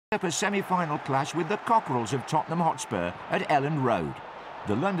Up a semi-final clash with the Cockerels of Tottenham Hotspur at Elland Road.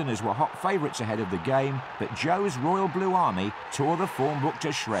 The Londoners were hot favourites ahead of the game, but Joe's Royal Blue Army tore the form book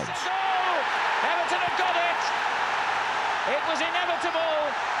to shreds. Everton have got it! It was inevitable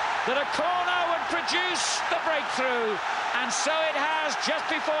that a corner would produce the breakthrough, and so it has just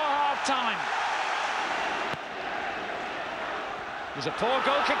before half-time. There's a poor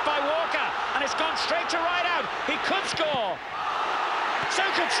goal kick by Walker, and it's gone straight to right out. He could score. So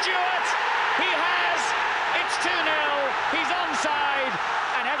could Stuart. He has. It's 2-0. He's onside,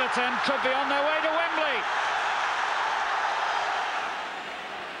 and Everton could be on their way to Wembley.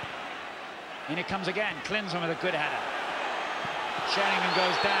 In it comes again. Klinsmann with a good header. Sheringham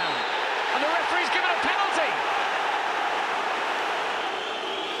goes down, and the referee's given a penalty.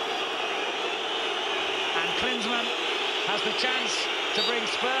 And Klinsmann has the chance to bring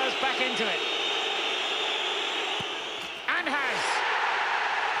Spurs back into it. And has.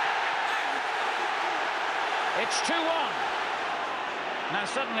 It's 2-1. Now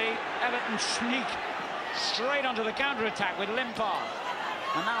suddenly Everton sneak straight onto the counter-attack with Limpar.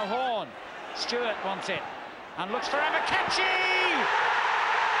 And now Horn. Stuart wants it and looks for Amokachi!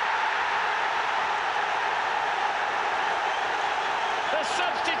 The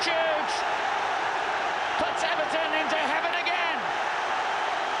substitute puts Everton into heaven again.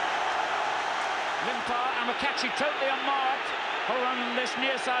 Limpar, Amokachi totally unmarked on this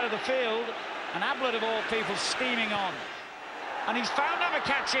near side of the field. And Ablett, of all people, steaming on. And he's found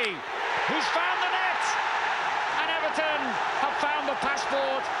Amokachi, who's found the net. And Everton have found the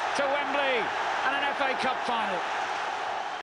passport to Wembley and an FA Cup final.